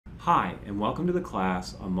Hi, and welcome to the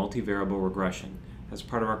class on multivariable regression as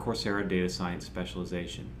part of our Coursera data science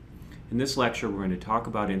specialization. In this lecture, we're going to talk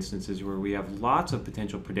about instances where we have lots of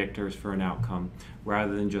potential predictors for an outcome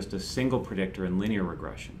rather than just a single predictor in linear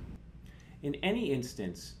regression. In any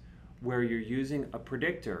instance where you're using a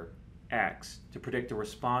predictor, x, to predict a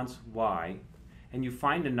response, y, and you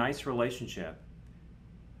find a nice relationship,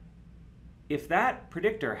 if that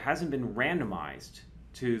predictor hasn't been randomized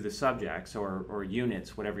to the subjects or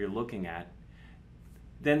units, whatever you're looking at,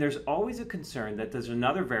 then there's always a concern that there's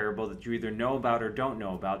another variable that you either know about or don't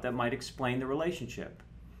know about that might explain the relationship.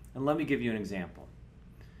 And let me give you an example.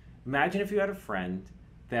 Imagine if you had a friend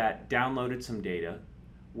that downloaded some data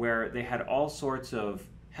where they had all sorts of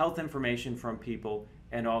health information from people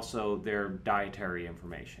and also their dietary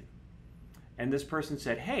information. And this person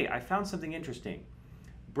said, hey, I found something interesting.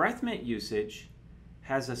 Breath mint usage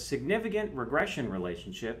has a significant regression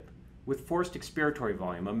relationship with forced expiratory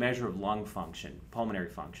volume, a measure of lung function, pulmonary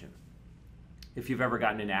function. If you've ever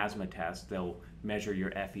gotten an asthma test, they'll measure your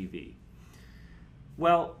FEV.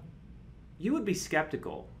 Well, you would be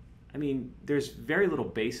skeptical. I mean, there's very little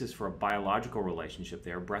basis for a biological relationship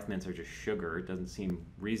there. Breath mints are just sugar. It doesn't seem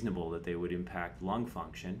reasonable that they would impact lung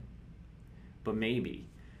function, but maybe.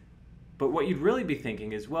 But what you'd really be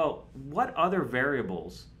thinking is, well, what other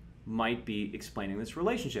variables might be explaining this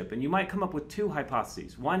relationship? And you might come up with two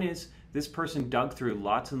hypotheses. One is this person dug through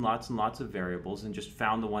lots and lots and lots of variables and just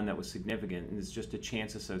found the one that was significant, and it's just a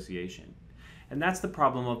chance association. And that's the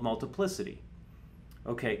problem of multiplicity.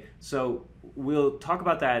 Okay, so we'll talk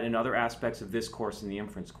about that in other aspects of this course and the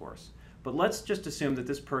inference course. But let's just assume that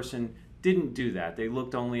this person didn't do that. They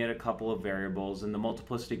looked only at a couple of variables and the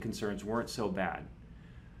multiplicity concerns weren't so bad.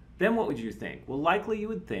 Then what would you think? Well, likely you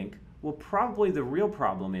would think, well, probably the real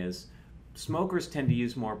problem is smokers tend to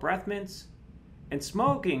use more breath mints, and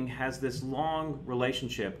smoking has this long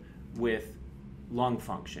relationship with lung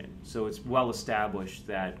function. So it's well established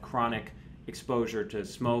that chronic exposure to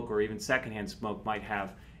smoke or even secondhand smoke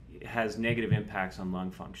has negative impacts on lung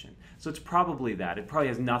function. So it's probably that. It probably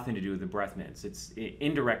has nothing to do with the breath mints. It's an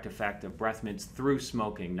indirect effect of breath mints through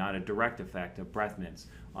smoking, not a direct effect of breath mints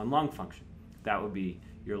on lung function. That would be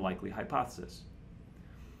your likely hypothesis.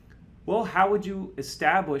 Well, how would you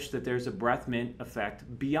establish that there's a breath mint effect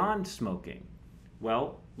beyond smoking?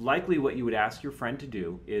 Well, likely what you would ask your friend to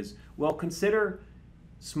do is, well, consider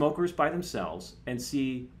smokers by themselves and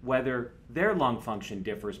see whether their lung function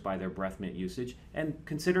differs by their breath mint usage, and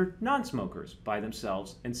consider non-smokers by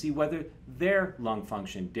themselves and see whether their lung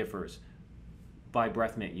function differs by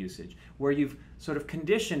breath mint usage, where you've sort of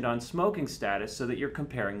conditioned on smoking status so that you're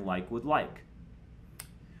comparing like with like.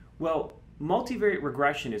 Well, multivariate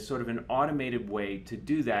regression is sort of an automated way to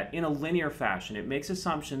do that in a linear fashion. It makes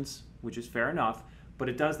assumptions, which is fair enough, but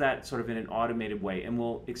it does that sort of in an automated way. And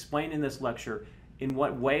we'll explain in this lecture in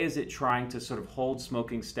what way is it trying to sort of hold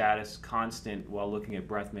smoking status constant while looking at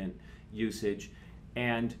breath mint usage,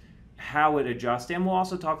 and how it adjusts. And we'll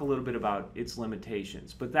also talk a little bit about its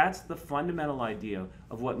limitations. But that's the fundamental idea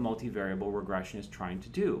of what multivariable regression is trying to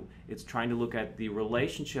do. It's trying to look at the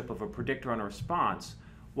relationship of a predictor and a response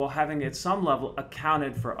while having at some level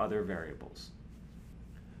accounted for other variables.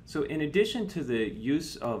 So in addition to the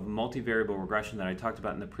use of multivariable regression that I talked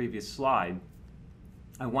about in the previous slide,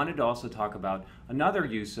 I wanted to also talk about another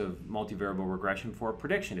use of multivariable regression for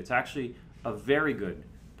prediction. It's actually a very good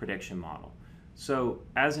prediction model. So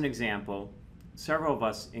as an example, several of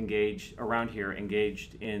us around here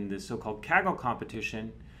engaged in the so-called Kaggle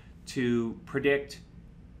competition to predict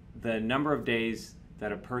the number of days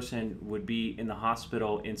that a person would be in the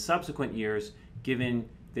hospital in subsequent years given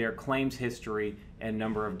their claims history and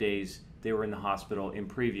number of days they were in the hospital in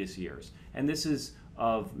previous years. And this is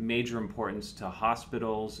of major importance to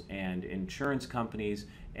hospitals and insurance companies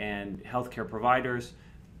and healthcare providers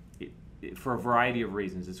for a variety of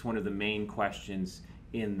reasons. It's one of the main questions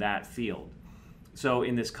in that field. So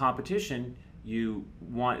in this competition,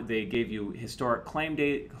 they gave you historic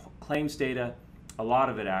claims data, a lot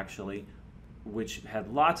of it actually, which had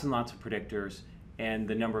lots and lots of predictors, and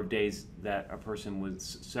the number of days that a person with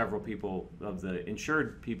several people of the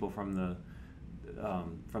insured people from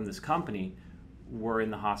this company were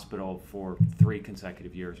in the hospital for 3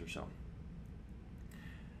 consecutive years or so.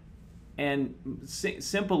 And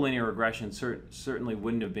simple linear regression certainly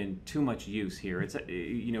wouldn't have been too much use here.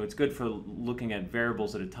 It's good for looking at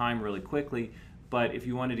variables at a time really quickly, but if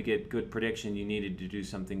you wanted to get good prediction, you needed to do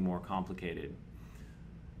something more complicated.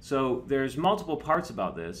 So there's multiple parts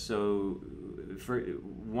about this. So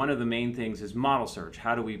one of the main things is model search.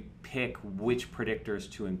 How do we pick which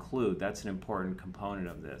predictors to include? That's an important component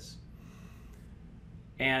of this.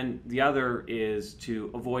 And the other is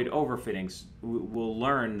to avoid overfittings. We'll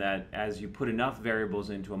learn that as you put enough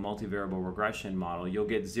variables into a multivariable regression model, you'll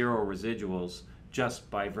get zero residuals just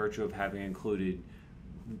by virtue of having included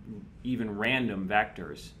even random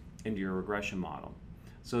vectors into your regression model.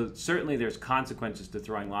 So certainly there's consequences to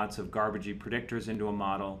throwing lots of garbagey predictors into a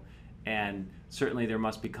model, and certainly there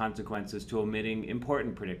must be consequences to omitting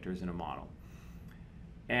important predictors in a model.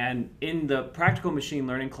 And in the practical machine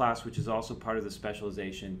learning class, which is also part of the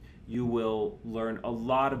specialization, you will learn a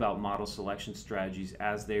lot about model selection strategies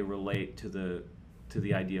as they relate to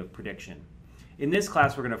the idea of prediction. In this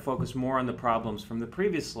class, we're going to focus more on the problems from the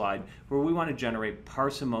previous slide, where we want to generate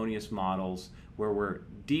parsimonious models, where we're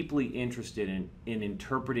deeply interested in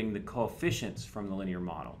interpreting the coefficients from the linear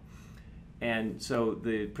model. And so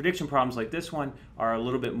the prediction problems like this one are a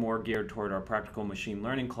little bit more geared toward our practical machine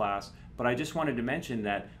learning class, but I just wanted to mention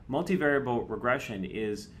that multivariable regression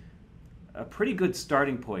is a pretty good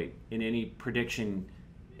starting point in any prediction,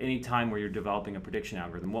 any time where you're developing a prediction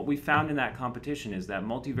algorithm. What we found in that competition is that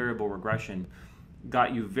multivariable regression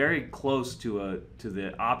got you very close to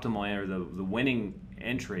the optimal or the winning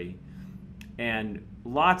entry, and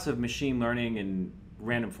lots of machine learning and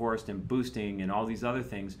random forest and boosting and all these other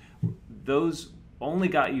things, those only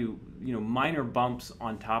got you, minor bumps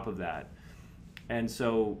on top of that. And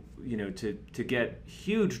so, to get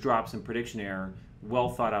huge drops in prediction error, well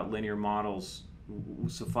thought out linear models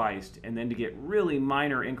sufficed, and then to get really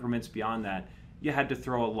minor increments beyond that, you had to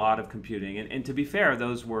throw a lot of computing. And to be fair,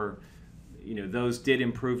 those were, those did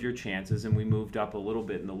improve your chances, and we moved up a little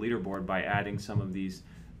bit in the leaderboard by adding some of these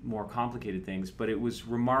more complicated things, but it was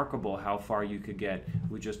remarkable how far you could get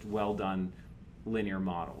with just well done linear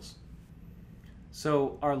models.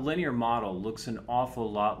 So our linear model looks an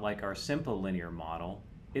awful lot like our simple linear model.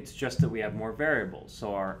 It's just that we have more variables.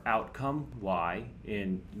 So our outcome, y,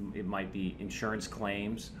 it might be insurance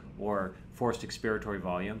claims or forced expiratory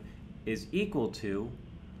volume, is equal to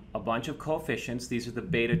a bunch of coefficients. These are the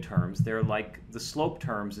beta terms. They're like the slope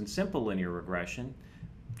terms in simple linear regression.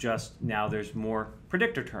 Just now there's more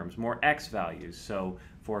predictor terms, more x values. So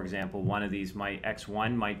for example, one of these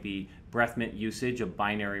x1 might be breath mint usage, a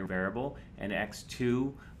binary variable, and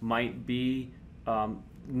x2 might be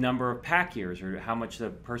number of pack years or how much the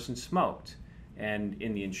person smoked. And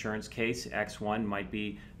in the insurance case, x1 might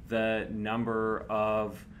be the number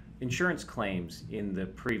of insurance claims in the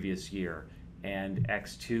previous year, and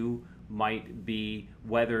x2 might be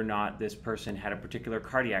whether or not this person had a particular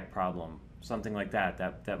cardiac problem, something like that,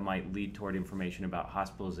 that might lead toward information about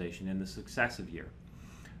hospitalization in the successive year.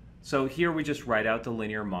 So here we just write out the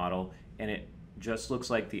linear model, and it just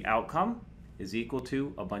looks like the outcome is equal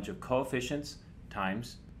to a bunch of coefficients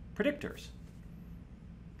times predictors.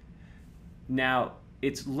 Now,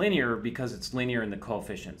 it's linear because it's linear in the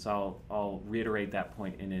coefficients. I'll reiterate that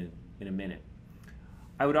point in a minute.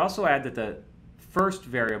 I would also add that the first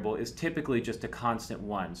variable is typically just a constant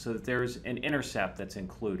 1, so that there's an intercept that's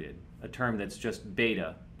included, a term that's just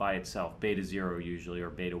beta by itself, beta 0 usually,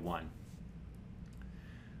 or beta 1.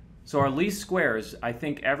 So our least squares, I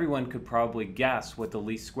think everyone could probably guess what the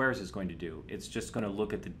least squares is going to do. It's just going to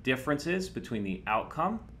look at the differences between the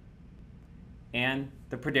outcome and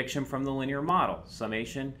the prediction from the linear model,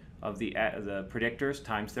 summation of the predictors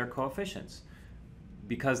times their coefficients.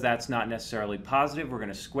 Because that's not necessarily positive, we're going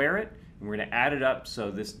to square it, and we're going to add it up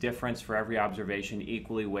so this difference for every observation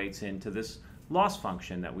equally weights into this loss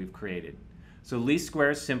function that we've created. So least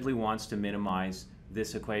squares simply wants to minimize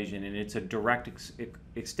this equation, and it's a direct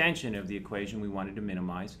extension of the equation we wanted to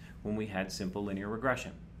minimize when we had simple linear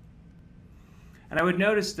regression. And I would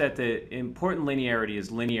notice that the important linearity is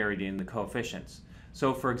linearity in the coefficients.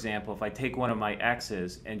 So for example, if I take one of my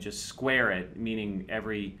x's and just square it, meaning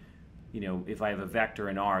every, if I have a vector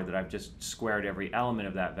in R that I've just squared every element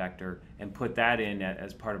of that vector and put that in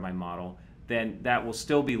as part of my model, then that will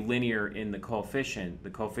still be linear in the coefficient. The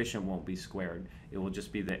coefficient won't be squared. It will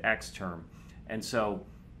just be the x term. And so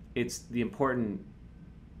it's the important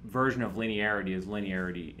version of linearity is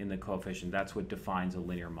linearity in the coefficient. That's what defines a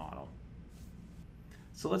linear model.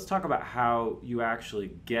 So let's talk about how you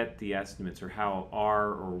actually get the estimates, or how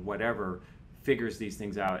R or whatever figures these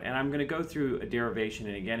things out. And I'm going to go through a derivation,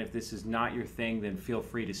 and again, if this is not your thing, then feel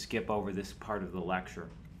free to skip over this part of the lecture.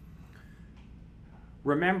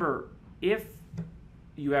 Remember, if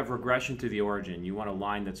you have regression to the origin, you want a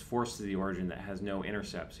line that's forced to the origin that has no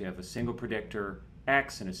intercept. So you have a single predictor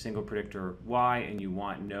x and a single predictor y, and you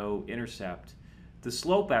want no intercept. The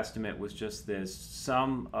slope estimate was just this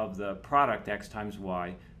sum of the product x times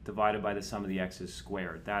y divided by the sum of the x's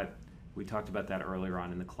squared. We talked about that earlier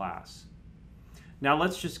on in the class. Now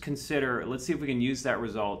let's just consider, let's see if we can use that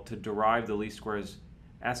result to derive the least squares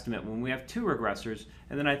estimate when we have 2 regressors,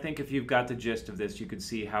 and then I think if you've got the gist of this, you could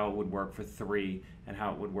see how it would work for 3 and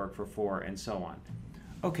how it would work for 4 and so on.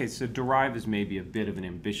 Okay, so derive is maybe a bit of an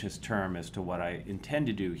ambitious term as to what I intend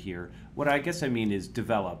to do here. What I guess I mean is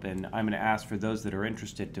develop, and I'm going to ask for those that are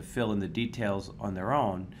interested to fill in the details on their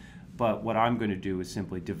own, but what I'm going to do is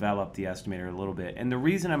simply develop the estimator a little bit. And the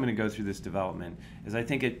reason I'm going to go through this development is I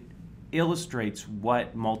think it illustrates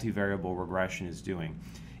what multivariable regression is doing.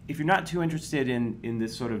 If you're not too interested in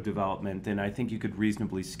this sort of development, then I think you could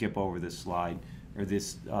reasonably skip over this slide or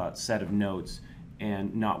this set of notes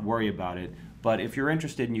and not worry about it. But if you're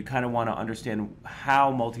interested and you kind of want to understand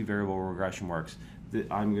how multivariable regression works,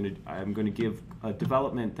 I'm going to give a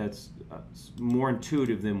development that's more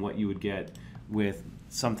intuitive than what you would get with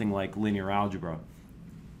something like linear algebra.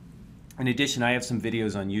 In addition, I have some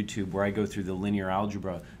videos on YouTube where I go through the linear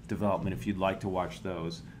algebra development if you'd like to watch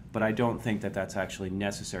those. But I don't think that that's actually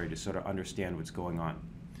necessary to sort of understand what's going on.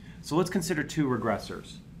 So let's consider 2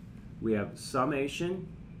 regressors. We have summation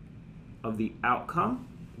of the outcome,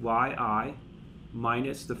 yi,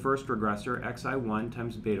 minus the first regressor, xi1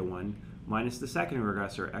 times beta1, minus the second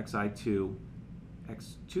regressor, xi2,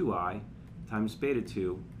 x2i times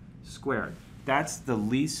beta2 squared. That's the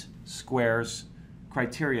least squares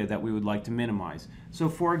criteria that we would like to minimize. So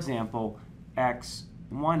for example,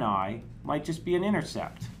 x1i might just be an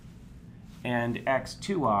intercept, and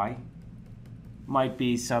x2i might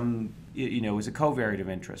be some, is a covariate of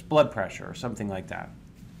interest, blood pressure or something like that.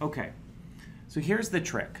 Okay, so here's the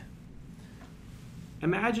trick.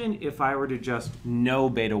 Imagine if I were to just know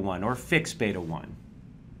beta 1 or fix beta 1.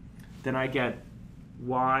 Then I get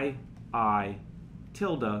yi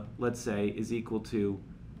tilde, let's say, is equal to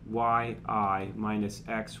yi minus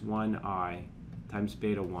x1i times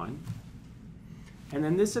beta 1. And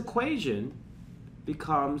then this equation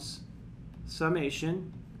becomes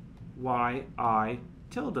summation yi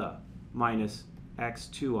tilde minus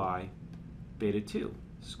x2i beta 2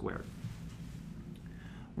 squared.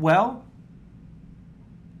 Well,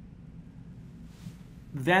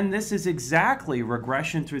 then this is exactly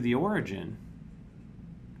regression through the origin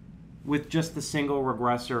with just the single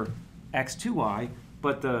regressor x2i,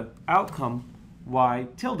 but the outcome y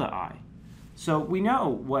tilde I. So we know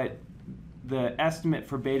what the estimate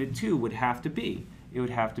for beta 2 would have to be. It would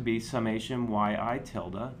have to be summation yi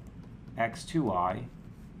tilde x2i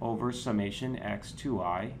over summation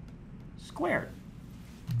x2i squared.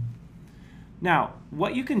 Now,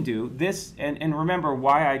 what you can do, this, and remember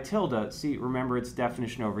yi tilde, see, remember its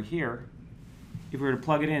definition over here. If we were to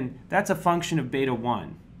plug it in, that's a function of beta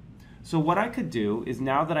 1. So what I could do is,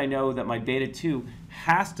 now that I know that my beta 2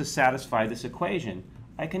 has to satisfy this equation,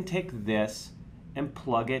 I can take this and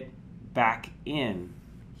plug it back in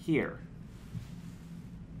here,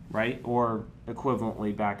 right? Or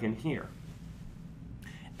equivalently back in here.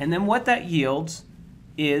 And then what that yields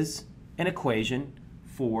is an equation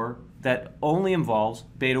that only involves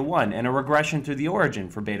beta 1 and a regression through the origin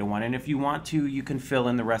for beta 1. And if you want to, you can fill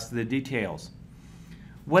in the rest of the details.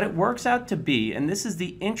 What it works out to be, and this is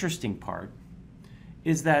the interesting part,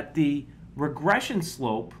 is that the regression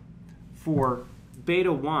slope for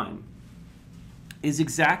beta 1 is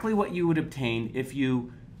exactly what you would obtain if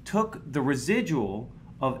you took the residual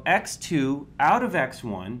of x2 out of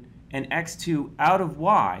x1 and x2 out of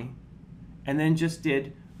y, and then just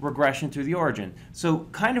did regression through the origin. So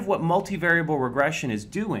kind of what multivariable regression is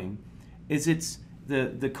doing is it's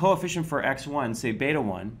the coefficient for x1, say beta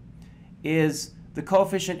 1, is the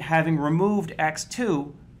coefficient having removed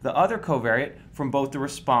x2, the other covariate, from both the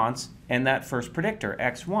response and that first predictor,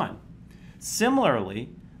 x1. Similarly,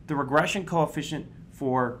 the regression coefficient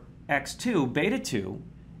for x2, beta 2,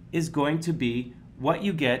 is going to be what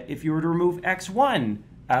you get if you were to remove x1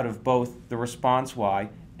 out of both the response y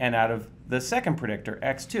and out of the second predictor,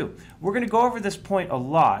 x2. We're going to go over this point a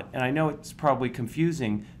lot, and I know it's probably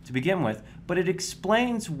confusing to begin with, but it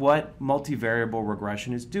explains what multivariable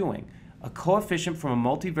regression is doing. A coefficient from a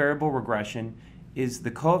multivariable regression is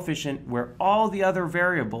the coefficient where all the other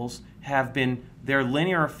variables have been, their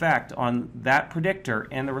linear effect on that predictor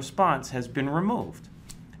and the response has been removed.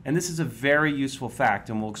 And this is a very useful fact,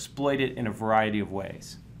 and we'll exploit it in a variety of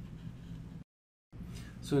ways.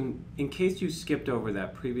 So in case you skipped over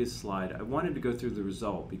that previous slide, I wanted to go through the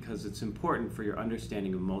result because it's important for your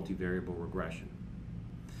understanding of multivariable regression.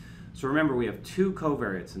 So remember, we have 2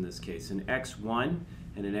 covariates in this case, an x1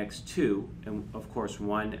 and an x2, and of course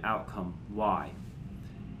one outcome, y.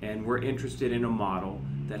 And we're interested in a model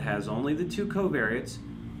that has only the 2 covariates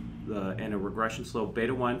and a regression slope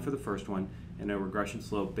beta 1 for the first one and a regression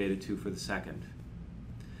slope beta 2 for the second.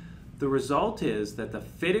 The result is that the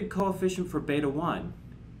fitted coefficient for beta 1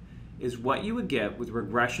 is what you would get with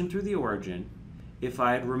regression through the origin if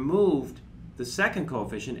I had removed the second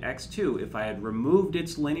coefficient, x2, if I had removed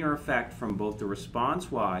its linear effect from both the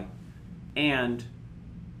response y and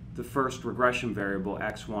the first regression variable,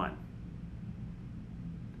 x1.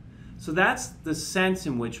 So that's the sense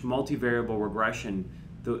in which multivariable regression,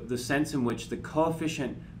 the sense in which the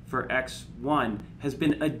coefficient for x1 has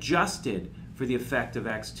been adjusted for the effect of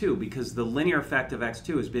x2, because the linear effect of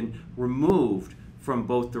x2 has been removed from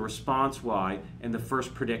both the response y and the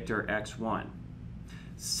first predictor x1.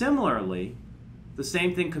 Similarly, the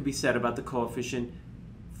same thing could be said about the coefficient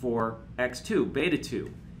for x2, beta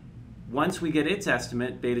 2. Once we get its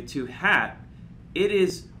estimate, beta 2 hat, it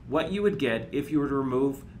is what you would get if you were to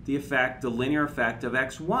remove the effect, the linear effect of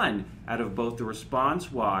x1 out of both the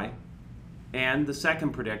response y and the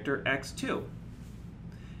second predictor x2.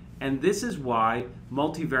 And this is why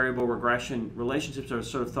multivariable regression relationships are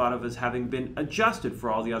sort of thought of as having been adjusted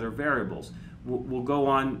for all the other variables. We'll go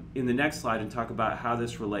on in the next slide and talk about how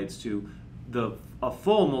this relates to a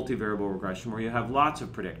full multivariable regression where you have lots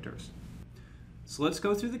of predictors. So let's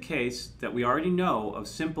go through the case that we already know of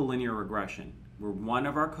simple linear regression, where one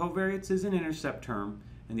of our covariates is an intercept term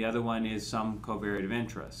and the other one is some covariate of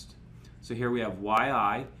interest. So here we have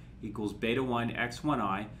yi equals beta 1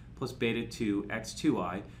 x1i plus beta 2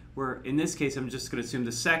 x2i, where in this case I'm just going to assume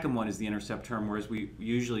the second one is the intercept term, whereas we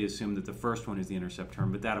usually assume that the first one is the intercept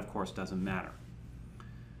term, but that of course doesn't matter.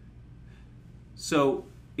 So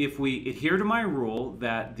if we adhere to my rule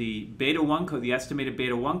that the the estimated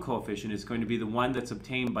beta 1 coefficient is going to be the one that's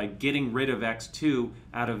obtained by getting rid of x2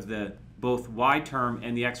 out of the both y term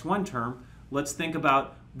and the x1 term, let's think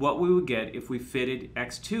about what we would get if we fitted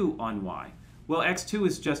x2 on y. Well, x2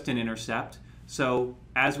 is just an intercept, so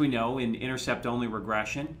as we know in intercept-only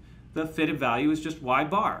regression, the fitted value is just y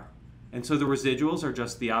bar. And so the residuals are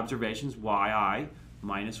just the observations yi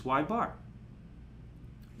minus y bar.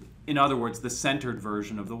 In other words, the centered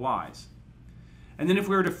version of the y's. And then if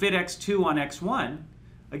we were to fit x2 on x1,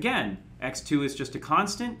 again, x2 is just a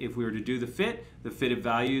constant. If we were to do the fitted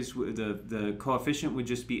values, the coefficient would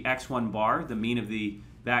just be x1 bar, the mean of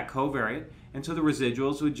that covariate. And so the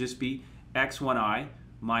residuals would just be x1i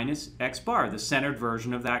minus x bar, the centered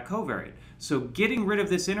version of that covariate. So getting rid of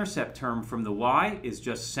this intercept term from the y is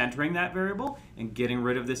just centering that variable, and getting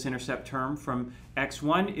rid of this intercept term from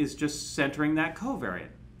x1 is just centering that covariate.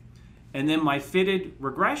 And then my fitted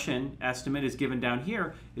regression estimate is given down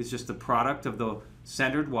here is just the product of the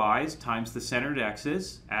centered y's times the centered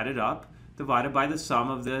x's added up divided by the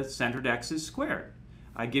sum of the centered x's squared.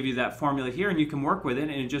 I give you that formula here and you can work with it,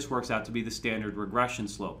 and it just works out to be the standard regression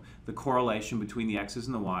slope, the correlation between the x's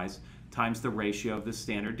and the y's times the ratio of the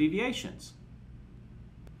standard deviations.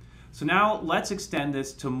 So now let's extend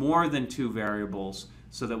this to more than two variables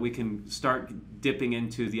so that we can start dipping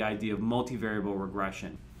into the idea of multivariable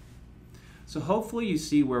regression. So hopefully you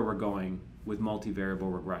see where we're going with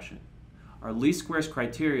multivariable regression. Our least squares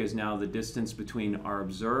criteria is now the distance between our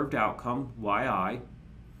observed outcome, yi,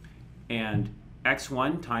 and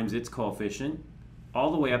x1 times its coefficient,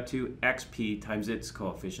 all the way up to xp times its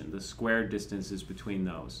coefficient, the squared distances between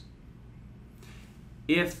those.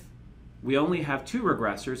 If we only have two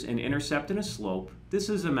regressors, an intercept and a slope, this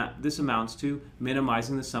amounts to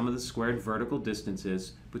minimizing the sum of the squared vertical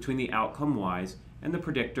distances between the outcome y's and the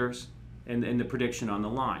predictors and the prediction on the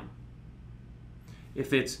line.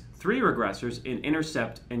 If it's three regressors, an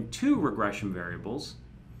intercept and two regression variables,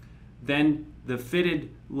 then the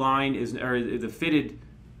fitted line is, or the fitted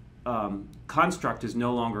construct is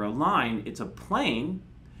no longer a line, it's a plane,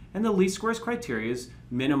 and the least squares criteria is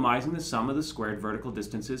minimizing the sum of the squared vertical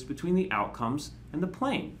distances between the outcomes and the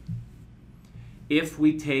plane. If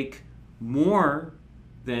we take more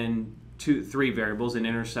than three variables, an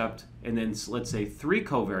intercept, and then let's say three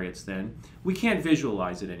covariates, then we can't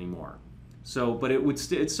visualize it anymore. So, but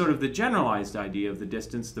it's sort of the generalized idea of the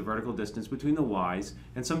distance, the vertical distance between the y's,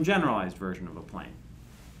 and some generalized version of a plane.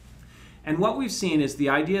 And what we've seen is the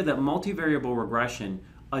idea that multivariable regression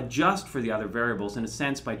adjusts for the other variables in a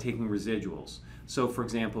sense by taking residuals. So for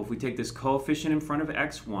example, if we take this coefficient in front of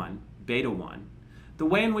x1, beta 1, the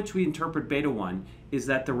way in which we interpret beta 1 is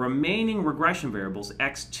that the remaining regression variables,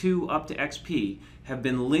 x2 up to xp, have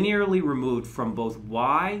been linearly removed from both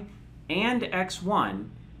y and x1,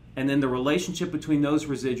 and then the relationship between those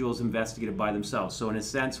residuals investigated by themselves. So in a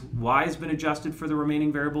sense, y has been adjusted for the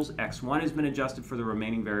remaining variables, x1 has been adjusted for the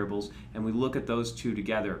remaining variables, and we look at those two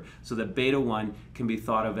together so that beta 1 can be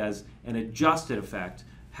thought of as an adjusted effect,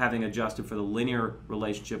 having adjusted for the linear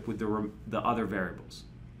relationship with the other variables.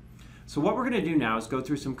 So what we're going to do now is go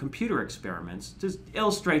through some computer experiments to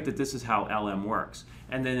illustrate that this is how LM works.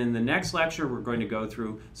 And then in the next lecture, we're going to go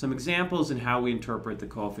through some examples and how we interpret the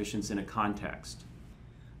coefficients in a context.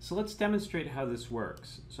 So let's demonstrate how this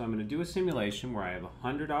works. So I'm going to do a simulation where I have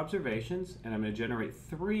 100 observations, and I'm going to generate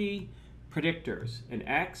 3 predictors, an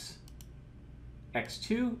x,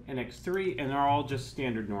 x2, and x3, and they're all just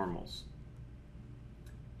standard normals.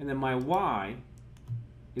 And then my y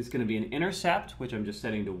is going to be an intercept, which I'm just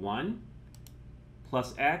setting to 1,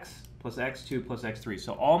 plus x, plus x2, plus x3.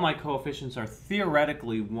 So all my coefficients are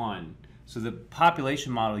theoretically 1. So the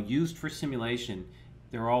population model used for simulation,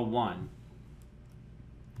 they're all 1.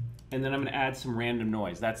 And then I'm going to add some random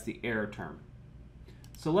noise. That's the error term.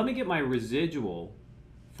 So let me get my residual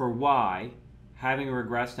for y, having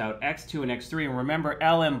regressed out x2 and x3. And remember,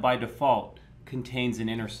 LM by default contains an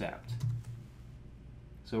intercept.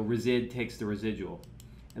 So resid takes the residual.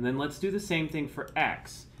 And then let's do the same thing for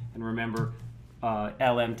x. And remember,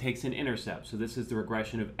 LM takes an intercept. So this is the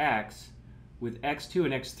regression of x with x2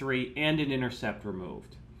 and x3 and an intercept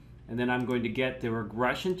removed. And then I'm going to get the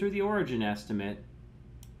regression through the origin estimate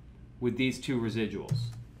with these 2 residuals.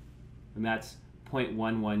 And that's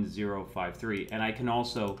 0.11053. And I can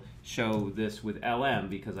also show this with LM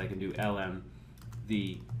because I can do LM.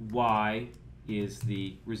 The y is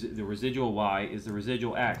the residual y is the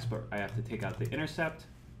residual x, but I have to take out the intercept.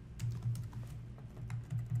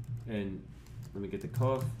 And let me get the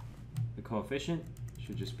coefficient. It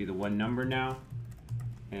should just be the one number now,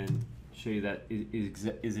 and show you that is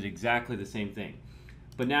it exactly the same thing.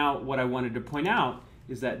 But now what I wanted to point out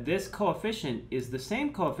is that this coefficient is the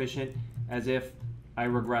same coefficient as if I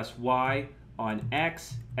regress y on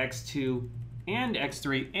x, x2, and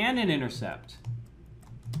x3, and an intercept.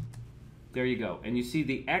 There you go. And you see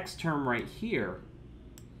the x term right here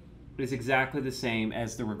is exactly the same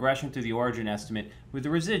as the regression through the origin estimate with the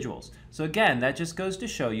residuals. So again, that just goes to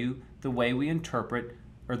show you the way we interpret,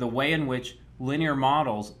 or the way in which linear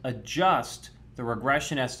models adjust the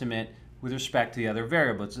regression estimate with respect to the other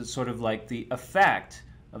variables. It's sort of like the effect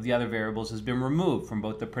of the other variables has been removed from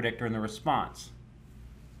both the predictor and the response.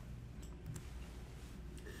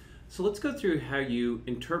 So let's go through how you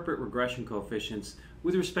interpret regression coefficients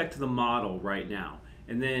with respect to the model right now.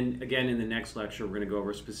 And then again in the next lecture we're going to go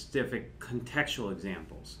over specific contextual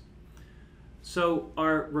examples. So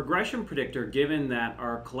our regression predictor, given that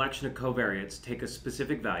our collection of covariates take a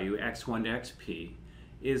specific value, x1 to xp,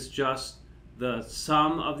 is just the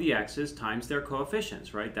sum of the x's times their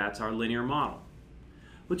coefficients, right? That's our linear model.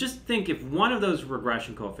 Well, just think if one of those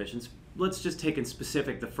regression coefficients, let's just take in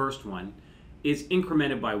specific the first one, is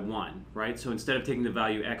incremented by 1, right? So instead of taking the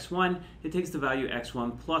value x1, it takes the value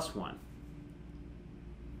x1 plus 1.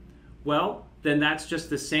 Well, then that's just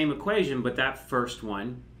the same equation, but that first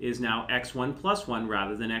one is now x1 plus 1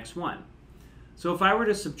 rather than x1. So if I were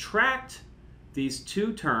to subtract these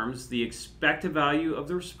 2 terms, the expected value of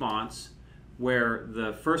the response, where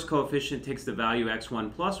the first coefficient takes the value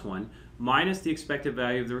x1 plus 1, minus the expected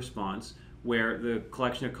value of the response, where the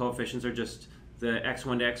collection of coefficients are just the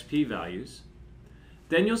x1 to xp values,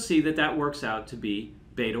 then you'll see that that works out to be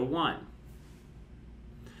beta 1.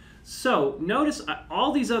 So notice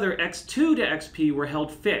all these other x2 to xp were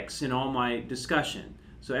held fixed in all my discussion.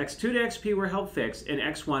 So x2 to xp were held fixed, and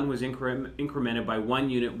x1 was incremented by 1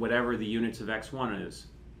 unit, whatever the units of x1 is.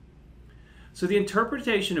 So the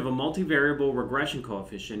interpretation of a multivariable regression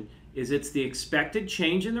coefficient is it's the expected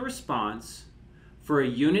change in the response for a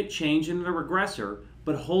unit change in the regressor,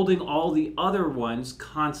 but holding all the other ones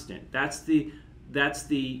constant. That's the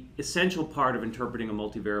essential part of interpreting a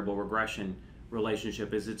multivariable regression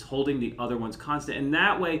relationship, is it's holding the other ones constant. And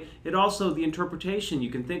that way, it also, the interpretation you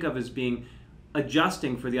can think of as being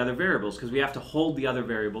adjusting for the other variables, because we have to hold the other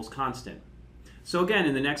variables constant. So again,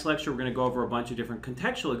 in the next lecture, we're going to go over a bunch of different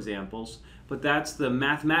contextual examples, but that's the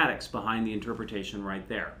mathematics behind the interpretation right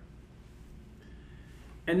there.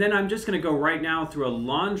 And then I'm just going to go right now through a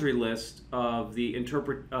laundry list of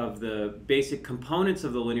the basic components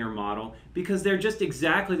of the linear model, because they're just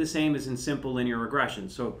exactly the same as in simple linear regression.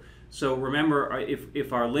 So remember,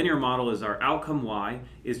 if our linear model is our outcome y,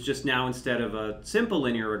 is just now, instead of a simple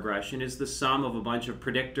linear regression, is the sum of a bunch of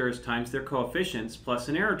predictors times their coefficients plus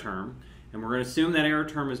an error term, and we're going to assume that error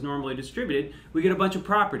term is normally distributed, we get a bunch of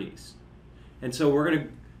properties. And so we're going to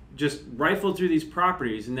just rifle through these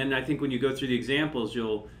properties, and then I think when you go through the examples,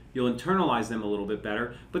 you'll internalize them a little bit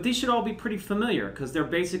better. But these should all be pretty familiar, because they're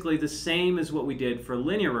basically the same as what we did for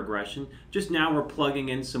linear regression, just now we're plugging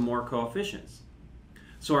in some more coefficients.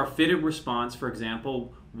 So our fitted response, for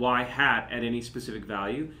example, y hat at any specific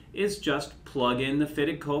value, is just plug in the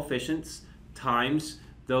fitted coefficients times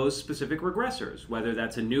those specific regressors, whether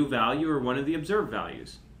that's a new value or one of the observed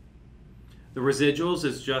values. The residuals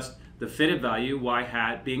is just the fitted value y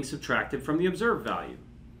hat being subtracted from the observed value.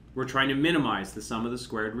 We're trying to minimize the sum of the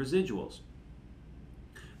squared residuals.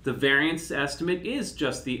 The variance estimate is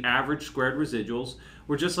just the average squared residuals.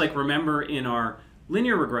 We're just like, remember in our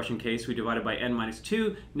linear regression case, we divided by n minus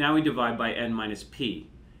 2, now we divide by n minus p.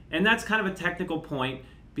 And that's kind of a technical point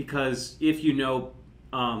because if you know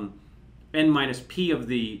n minus p of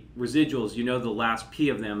the residuals, you know the last p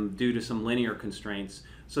of them due to some linear constraints.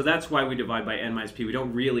 So that's why we divide by n minus p. We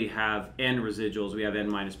don't really have n residuals, we have n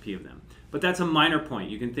minus p of them. But that's a minor point.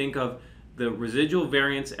 You can think of the residual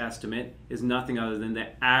variance estimate is nothing other than the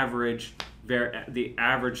average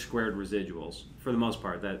squared residuals, for the most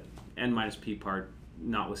part, that n minus p part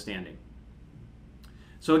notwithstanding.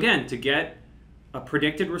 So again, to get a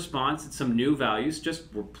predicted response at some new values,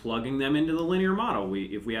 we're plugging them into the linear model.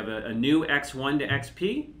 If we have a new x1 to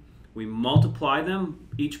xp, we multiply them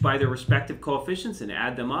each by their respective coefficients and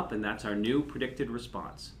add them up, and that's our new predicted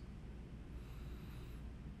response.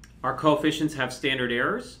 Our coefficients have standard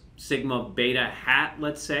errors. Sigma beta hat,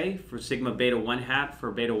 let's say, for sigma beta 1 hat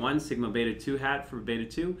for beta 1, sigma beta 2 hat for beta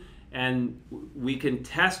 2. And we can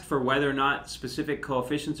test for whether or not specific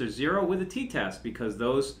coefficients are 0 with a t-test, because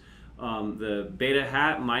those, the beta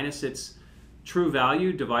hat minus its true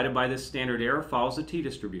value divided by this standard error follows a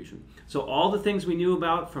t-distribution. So all the things we knew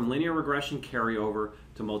about from linear regression carry over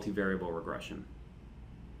to multivariable regression.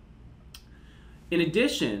 In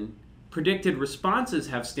addition, predicted responses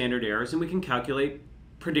have standard errors, and we can calculate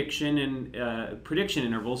prediction and prediction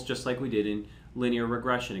intervals just like we did in linear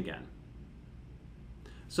regression again.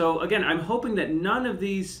 So again, I'm hoping that none of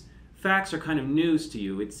these facts are kind of news to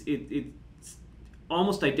you. It's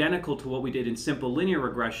almost identical to what we did in simple linear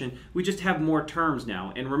regression. We just have more terms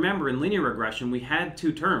now. And remember, in linear regression, we had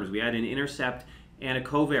 2 terms. We had an intercept and a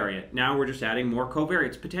covariate. Now we're just adding more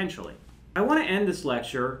covariates potentially. I want to end this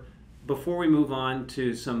lecture, before we move on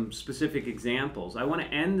to some specific examples, I want to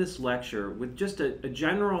end this lecture with just a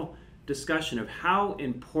general discussion of how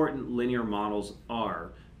important linear models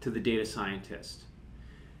are to the data scientist.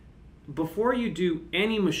 Before you do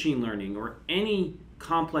any machine learning or any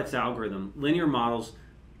complex algorithm, linear models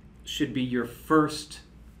should be your first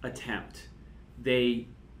attempt. They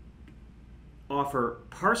offer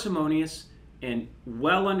parsimonious and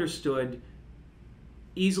well understood,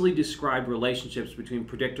 easily described relationships between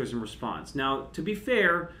predictors and response. Now, to be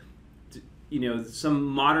fair, some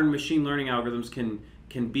modern machine learning algorithms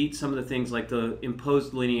can beat some of the things like the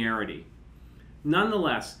imposed linearity.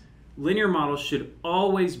 Nonetheless, linear models should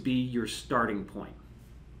always be your starting point.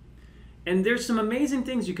 And there's some amazing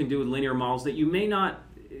things you can do with linear models that you may not,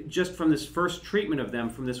 just from this first treatment of them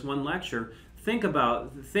from this one lecture, think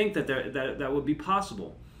that would be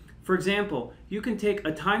possible. For example, you can take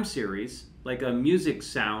a time series, like a music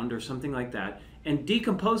sound or something like that, and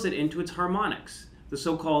decompose it into its harmonics. The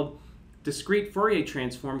so-called discrete Fourier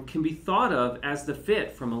transform can be thought of as the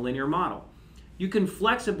fit from a linear model. You can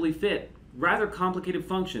flexibly fit rather complicated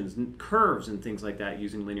functions and curves and things like that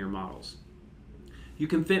using linear models. You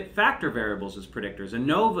can fit factor variables as predictors.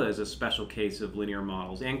 ANOVA is a special case of linear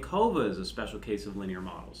models. ANCOVA is a special case of linear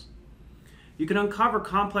models. You can uncover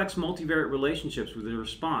complex multivariate relationships with the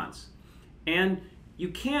response. And you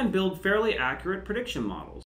can build fairly accurate prediction models.